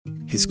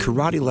his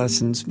karate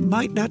lessons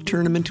might not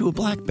turn him into a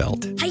black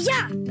belt.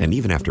 Hi-ya! And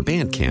even after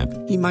band camp,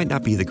 he might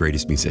not be the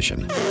greatest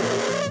musician.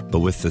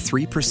 But with the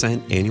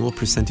 3% annual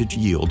percentage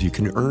yield you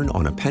can earn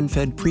on a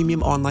PenFed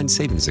premium online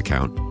savings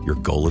account, your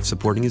goal of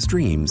supporting his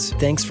dreams...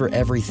 Thanks for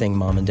everything,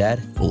 Mom and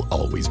Dad. ...will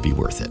always be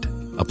worth it.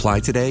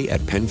 Apply today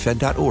at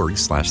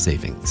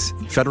PenFed.org/savings.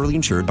 Federally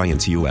insured by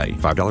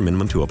NCUA. $5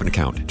 minimum to open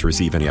account. To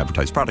receive any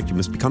advertised product, you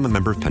must become a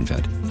member of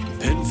PenFed.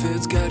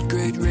 PenFed's got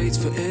great rates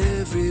for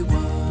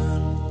everyone.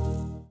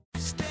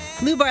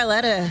 Lou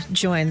Barletta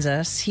joins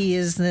us. He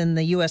is in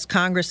the U.S.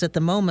 Congress at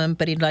the moment,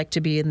 but he'd like to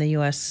be in the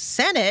U.S.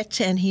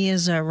 Senate, and he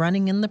is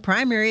running in the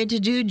primary to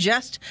do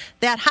just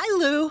that. Hi,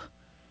 Lou.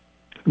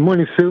 Good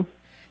morning, Sue.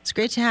 It's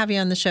great to have you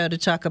on the show to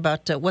talk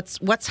about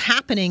what's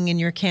happening in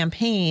your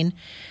campaign.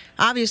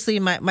 Obviously,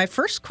 my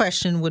first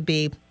question would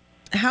be,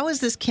 how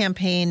has this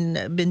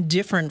campaign been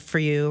different for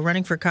you?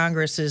 Running for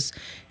Congress is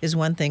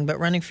one thing, but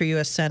running for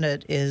U.S.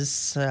 Senate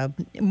is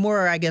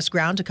more, I guess,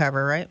 ground to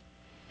cover, right?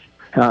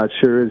 It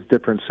sure is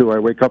different, Sue. I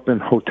wake up in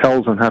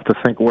hotels and have to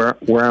think, where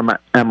am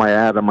I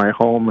at? Am I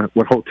home?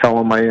 What hotel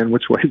am I in?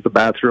 Which way is the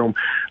bathroom?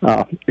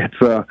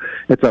 It's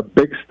a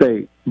big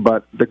state,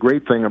 but the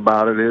great thing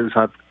about it is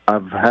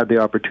I've had the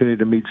opportunity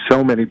to meet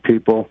so many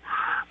people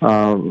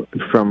from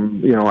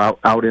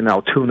out in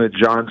Altoona,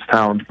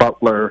 Johnstown,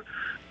 Butler,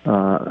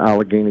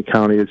 Allegheny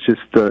County. It's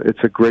just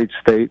it's a great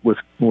state with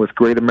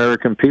great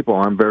American people.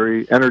 I'm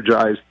very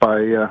energized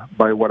by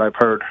what I've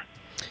heard.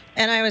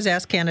 And I always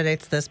ask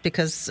candidates this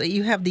because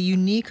you have the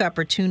unique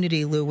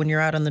opportunity, Lou, when you're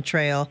out on the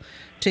trail,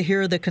 to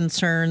hear the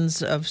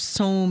concerns of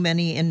so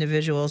many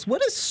individuals.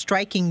 What is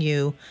striking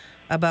you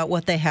about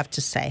what they have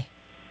to say?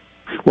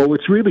 Well,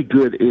 what's really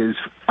good is,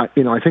 I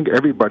think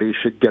everybody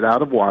should get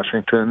out of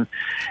Washington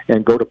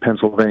and go to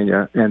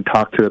Pennsylvania and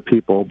talk to the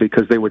people,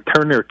 because they would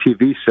turn their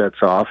TV sets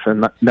off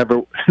and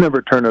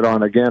never turn it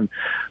on again.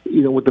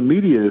 What the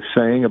media is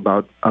saying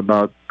about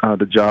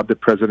the job that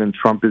President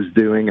Trump is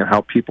doing and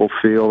how people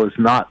feel is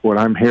not what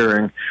I'm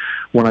hearing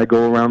when I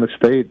go around the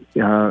state.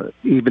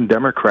 Even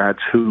Democrats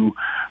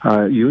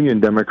union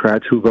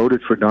Democrats who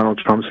voted for Donald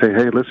Trump say,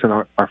 hey, listen,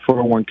 our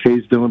 401k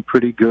is doing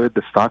pretty good.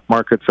 The stock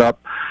market's up.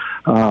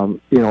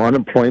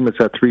 Unemployment's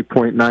at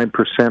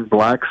 3.9%.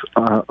 Blacks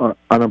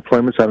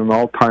unemployment's at an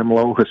all-time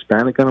low.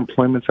 Hispanic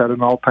unemployment's at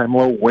an all-time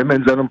low.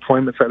 Women's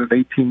unemployment's at an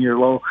 18-year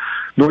low.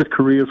 North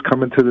Korea's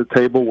coming to the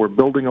table. We're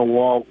building a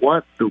wall.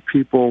 What do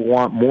people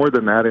want more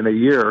than that in a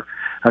year?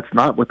 That's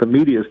not what the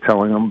media is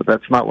telling them, but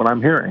that's not what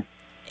I'm hearing.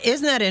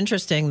 Isn't that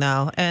interesting,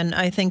 though? And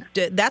I think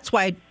that's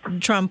why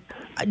Trump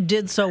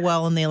did so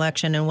well in the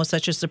election and was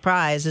such a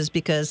surprise, is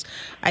because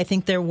I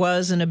think there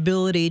was an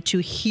ability to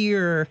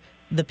hear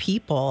the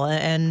people.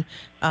 And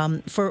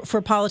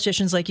for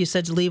politicians, like you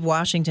said, to leave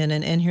Washington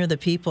and hear the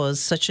people is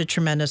such a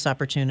tremendous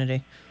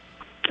opportunity.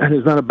 And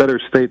there's not a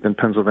better state than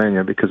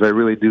Pennsylvania, because I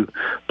really do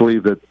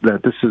believe that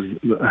this is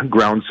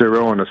ground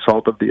zero and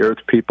assault of the earth.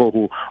 People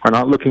who are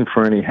not looking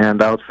for any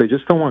handouts. They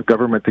just don't want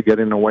government to get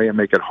in the way and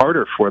make it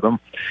harder for them.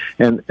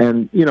 And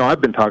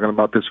I've been talking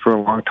about this for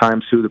a long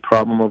time, Sue, the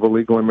problem of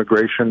illegal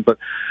immigration. But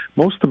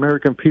most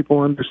American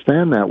people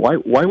understand that.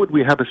 Why would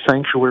we have a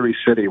sanctuary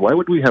city? Why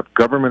would we have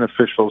government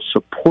officials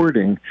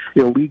supporting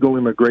illegal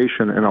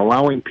immigration and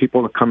allowing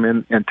people to come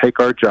in and take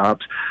our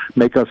jobs,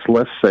 make us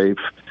less safe?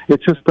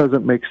 It just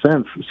doesn't make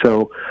sense.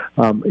 So,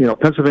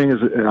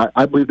 Pennsylvania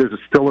I believe there's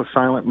still a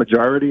silent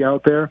majority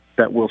out there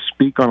that will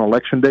speak on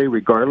Election Day,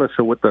 regardless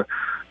of what the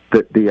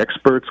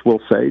experts will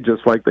say.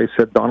 Just like they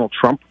said Donald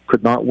Trump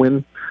could not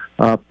win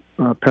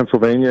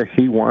Pennsylvania,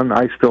 he won.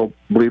 I still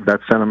believe that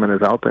sentiment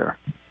is out there.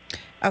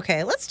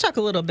 Okay, let's talk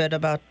a little bit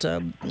about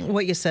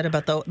what you said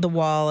about the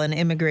wall and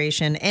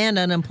immigration and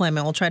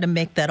unemployment. We'll try to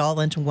make that all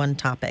into one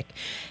topic.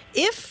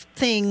 If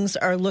things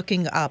are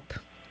looking up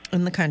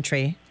in the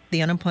country,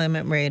 the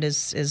unemployment rate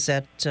is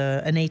at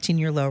an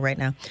 18-year low right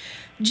now.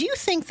 Do you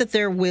think that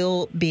there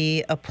will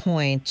be a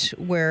point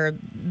where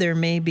there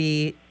may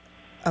be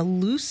a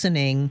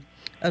loosening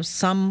of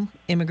some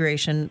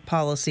immigration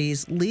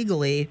policies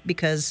legally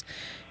because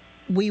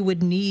we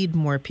would need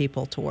more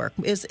people to work?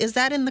 Is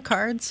that in the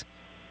cards?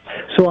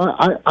 So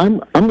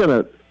I'm going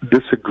to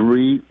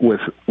disagree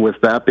with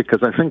that,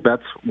 because I think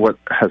that's what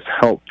has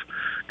helped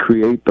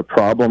create the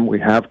problem we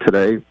have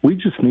today. We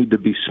just need to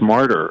be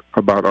smarter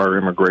about our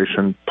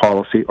immigration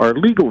policy, our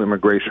legal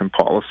immigration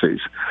policies.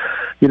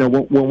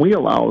 When we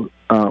allow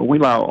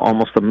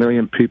almost 1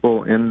 million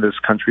people in this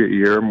country a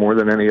year, more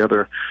than any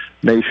other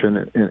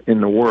nation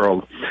in the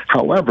world.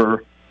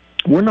 However,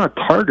 we're not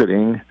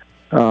targeting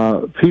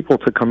people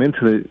to come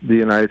into the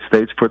United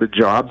States for the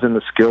jobs and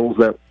the skills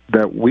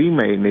that we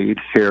may need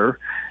here,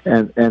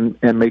 and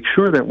make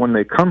sure that when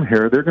they come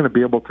here, they're going to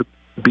be able to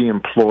be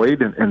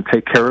employed and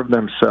take care of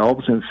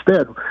themselves.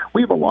 Instead,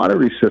 we have a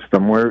lottery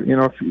system where,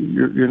 if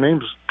your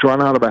name's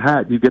drawn out of a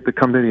hat, you get to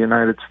come to the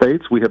United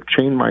States. We have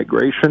chain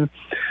migration.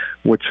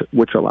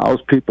 which allows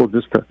people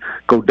just to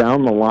go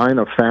down the line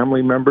of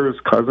family members,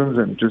 cousins,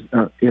 and just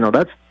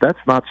that's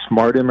not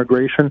smart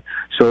immigration.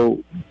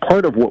 So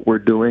part of what we're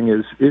doing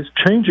is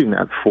changing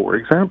that. For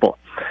example,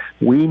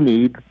 we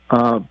need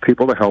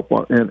people to help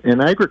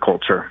in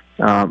agriculture.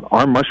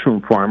 Our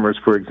mushroom farmers,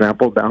 for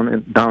example,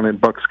 down in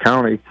Bucks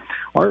County,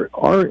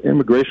 our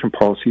immigration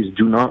policies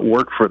do not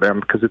work for them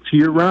because it's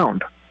year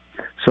round.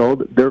 So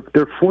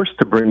they're forced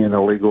to bring in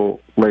illegal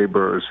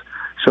laborers.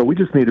 So we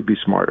just need to be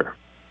smarter.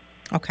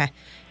 Okay.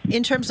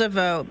 In terms of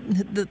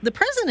the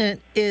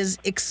president is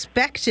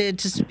expected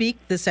to speak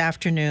this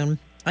afternoon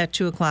at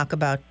 2:00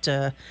 about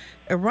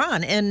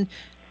Iran, and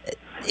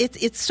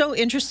it's so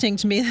interesting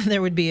to me that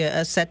there would be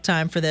a set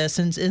time for this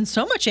and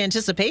so much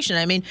anticipation.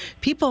 I mean,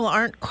 people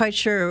aren't quite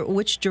sure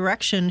which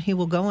direction he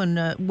will go, and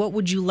what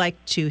would you like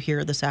to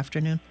hear this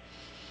afternoon?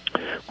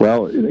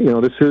 Well,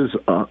 this is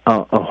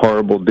a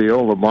horrible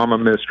deal. The Obama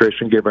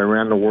administration gave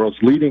Iran, the world's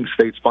leading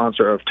state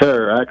sponsor of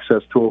terror,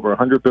 access to over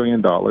 $100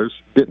 billion.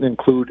 Didn't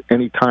include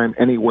anytime,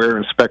 anywhere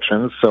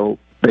inspections. So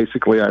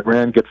basically,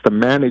 Iran gets to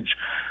manage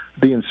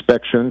the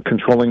inspection,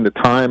 controlling the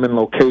time and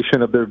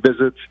location of their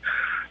visits.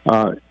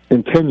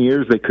 In 10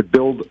 years, they could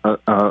build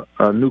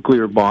a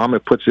nuclear bomb.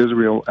 It puts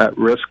Israel at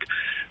risk.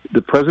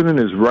 The president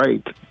is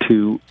right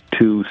to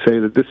say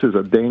that this is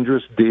a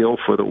dangerous deal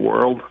for the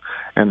world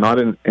and not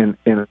in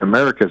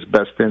America's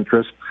best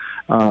interest.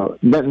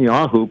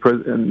 Netanyahu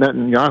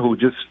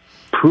just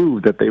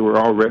proved that they were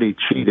already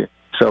cheating.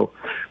 So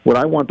what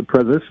I want the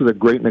president, this is a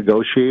great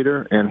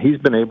negotiator, and he's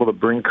been able to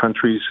bring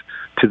countries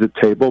to the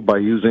table by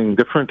using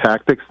different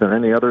tactics than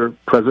any other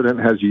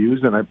president has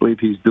used, and I believe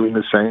he's doing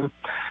the same.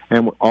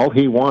 And all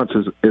he wants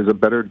is a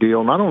better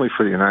deal, not only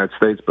for the United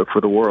States, but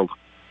for the world.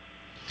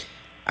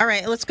 All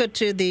right, let's go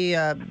to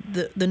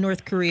the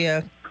North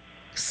Korea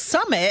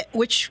summit,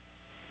 which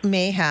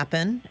may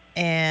happen.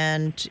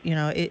 And,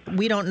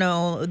 we don't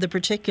know the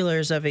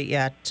particulars of it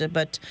yet.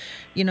 But,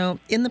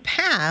 in the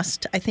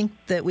past, I think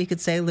that we could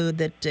say, Lou,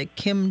 that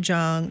Kim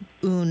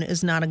Jong-un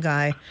is not a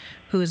guy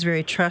who is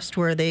very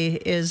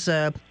trustworthy, is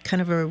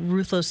kind of a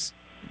ruthless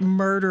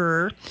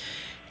murderer.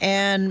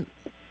 And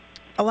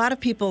a lot of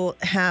people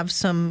have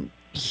some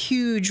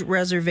huge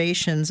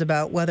reservations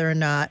about whether or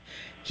not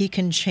he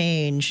can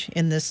change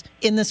in this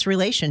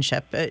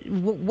relationship.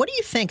 What do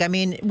you think? I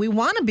mean, we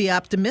want to be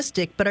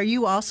optimistic, but are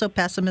you also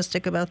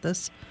pessimistic about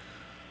this?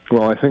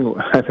 Well, I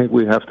think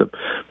we have to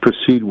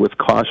proceed with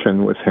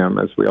caution with him.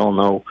 As we all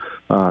know,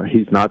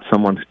 he's not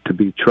someone to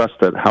be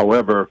trusted.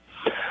 However,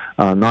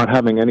 not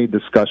having any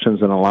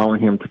discussions and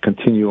allowing him to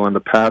continue on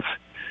the path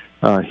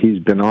he's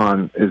been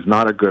on is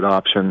not a good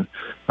option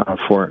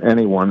for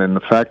anyone. And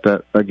the fact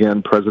that,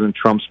 again, President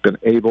Trump's been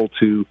able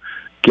to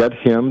get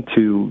him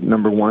to,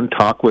 number one,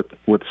 talk with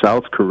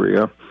South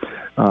Korea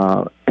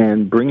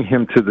and bring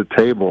him to the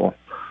table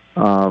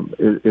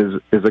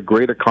is a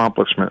great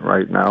accomplishment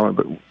right now.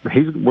 But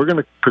we're going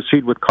to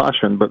proceed with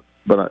caution, but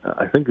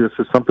I think this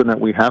is something that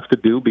we have to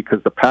do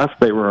because the path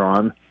they were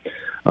on,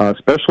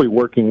 especially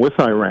working with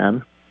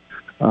Iran,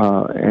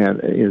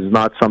 and is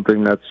not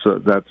something that's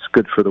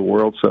good for the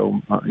world.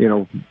 So,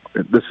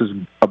 this is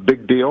a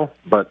big deal,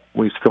 but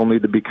we still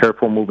need to be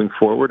careful moving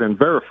forward and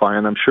verify.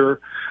 And I'm sure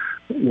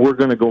we're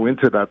going to go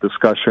into that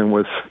discussion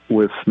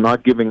with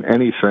not giving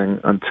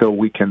anything until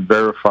we can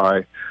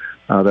verify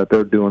that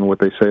they're doing what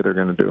they say they're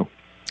going to do.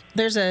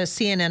 There's a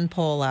CNN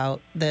poll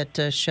out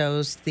that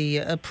shows the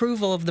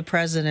approval of the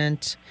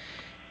president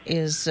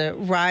is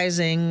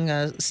rising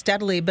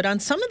steadily, but on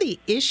some of the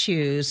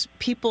issues,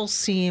 people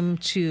seem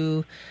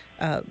to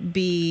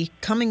be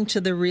coming to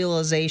the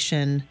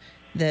realization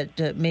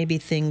that maybe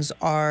things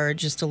are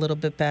just a little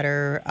bit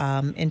better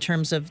in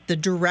terms of the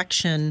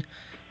direction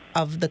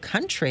of the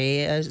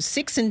country.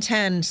 6 in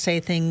 10 say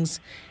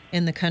things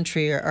in the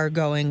country are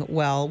going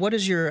well. What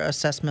is your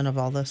assessment of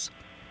all this?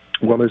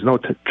 Well, there's no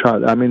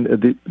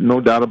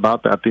no doubt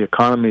about that. The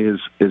economy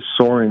is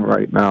soaring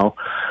right now,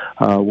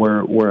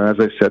 where, as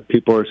I said,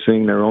 people are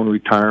seeing their own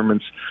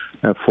retirements,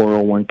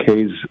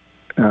 401ks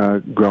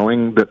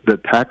growing. The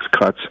tax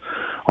cuts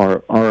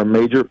are a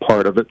major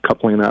part of it,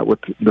 coupling that with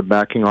the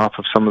backing off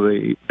of some of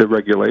the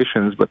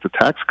regulations. But the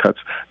tax cuts,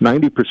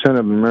 90% of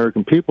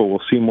American people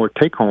will see more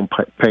take-home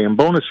pay and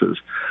bonuses.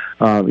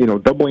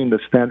 Doubling the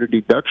standard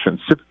deduction.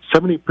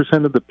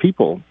 70% of the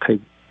people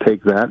take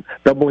that,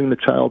 doubling the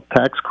child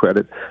tax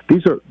credit.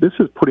 This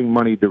is putting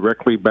money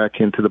directly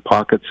back into the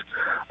pockets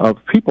of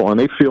people, and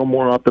they feel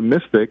more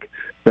optimistic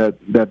that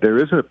there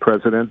is a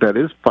president that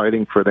is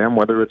fighting for them,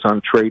 whether it's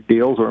on trade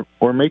deals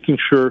or making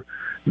sure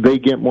they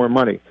get more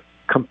money.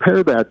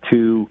 Compare that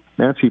to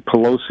Nancy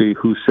Pelosi,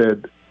 who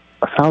said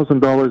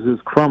 $1,000 is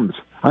crumbs.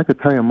 I could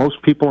tell you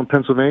most people in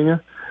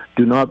Pennsylvania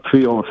do not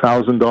feel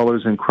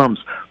 $1,000 in crumbs.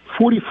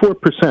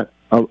 44%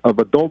 of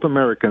adult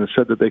Americans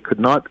said that they could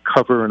not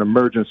cover an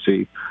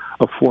emergency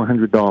of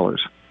 $400.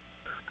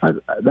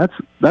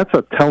 That's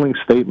a telling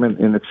statement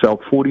in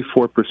itself,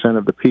 44%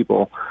 of the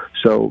people.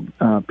 So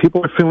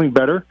people are feeling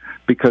better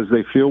because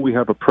they feel we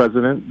have a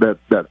president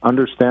that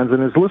understands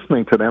and is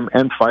listening to them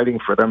and fighting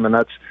for them, and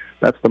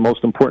that's the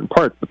most important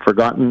part. The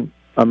forgotten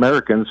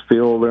Americans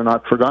feel they're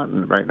not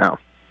forgotten right now.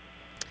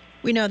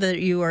 We know that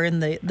you are in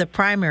the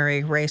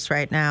primary race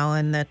right now,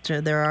 and that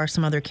there are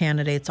some other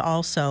candidates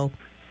also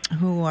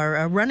who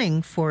are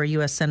running for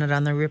U.S. Senate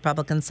on the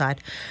Republican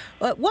side.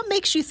 What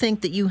makes you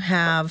think that you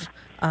have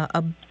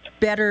a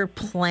better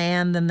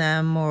plan than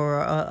them, or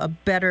a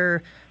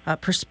better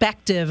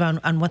perspective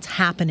on what's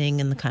happening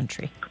in the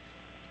country?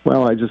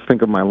 Well, I just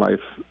think of my life,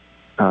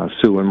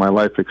 Sue, and my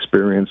life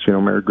experience.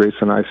 Mary Grace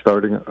and I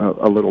starting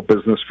a little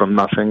business from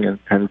nothing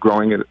and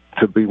growing it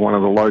to be one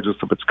of the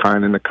largest of its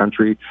kind in the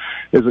country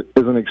is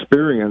an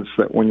experience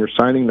that when you're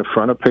signing the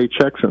front of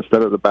paychecks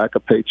instead of the back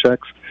of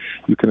paychecks,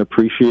 you can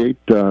appreciate,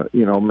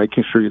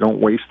 making sure you don't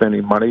waste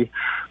any money.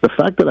 The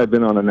fact that I've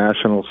been on a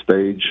national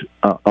stage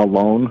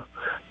alone,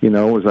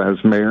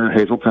 as mayor in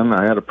Hazleton,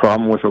 I had a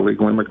problem with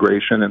illegal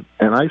immigration,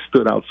 and I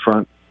stood out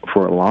front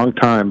for a long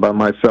time by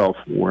myself,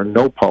 where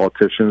no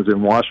politicians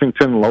in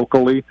Washington,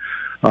 locally,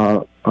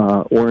 or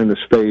in the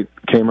state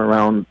came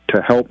around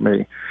to help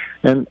me.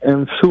 And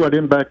Sue, I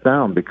didn't back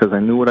down because I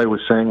knew what I was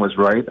saying was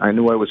right. I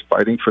knew I was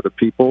fighting for the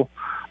people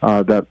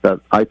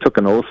that I took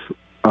an oath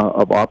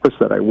of office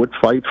that I would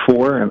fight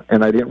for,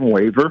 and I didn't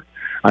waver.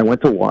 I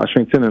went to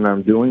Washington, and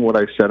I'm doing what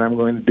I said I'm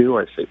going to do.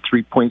 I saved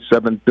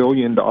 $3.7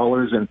 billion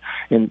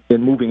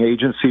in moving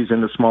agencies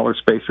into smaller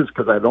spaces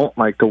because I don't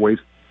like to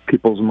waste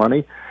people's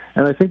money.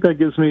 And I think that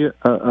gives me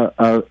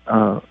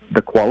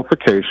the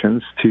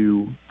qualifications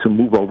to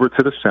move over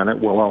to the Senate,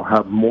 where I'll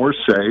have more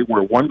say,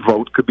 where one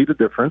vote could be the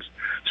difference.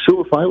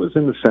 So if I was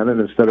in the Senate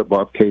instead of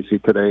Bob Casey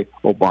today,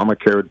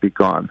 Obamacare would be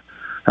gone.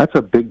 That's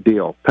a big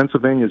deal.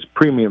 Pennsylvania's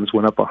premiums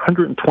went up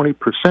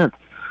 120%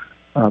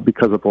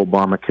 because of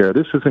Obamacare.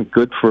 This isn't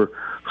good for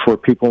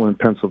people in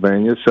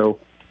Pennsylvania. So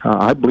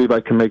I believe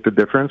I can make the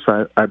difference.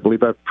 I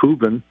believe I've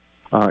proven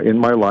in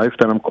my life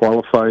that I'm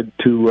qualified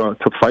to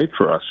fight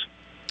for us.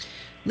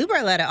 Lou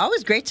Barletta,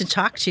 always great to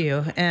talk to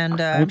you,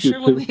 and I'm sure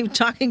we'll be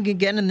talking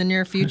again in the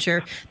near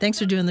future. Thanks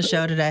for doing the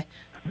show today.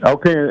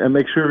 Okay, and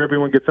make sure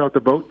everyone gets out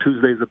to vote.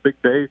 Tuesday's a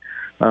big day.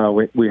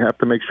 We have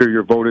to make sure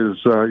your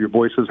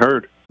voice is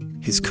heard.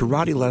 His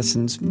karate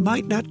lessons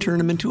might not turn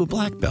him into a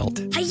black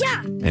belt.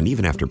 Hi-ya! And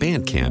even after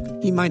band camp,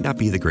 he might not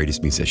be the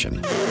greatest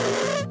musician.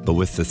 But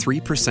with the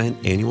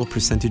 3% annual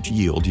percentage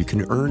yield you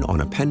can earn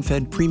on a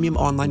PenFed premium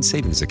online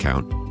savings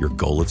account, your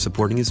goal of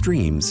supporting his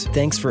dreams,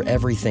 Thanks for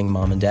everything,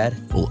 Mom and Dad.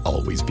 will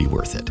always be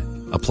worth it.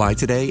 Apply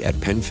today at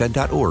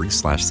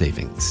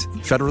PenFed.org/savings.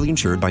 Federally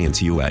insured by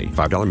NCUA.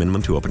 $5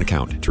 minimum to open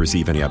account. To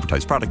receive any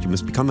advertised product, you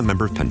must become a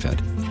member of PenFed.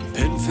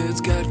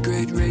 PenFed's got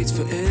great rates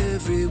for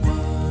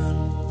everyone.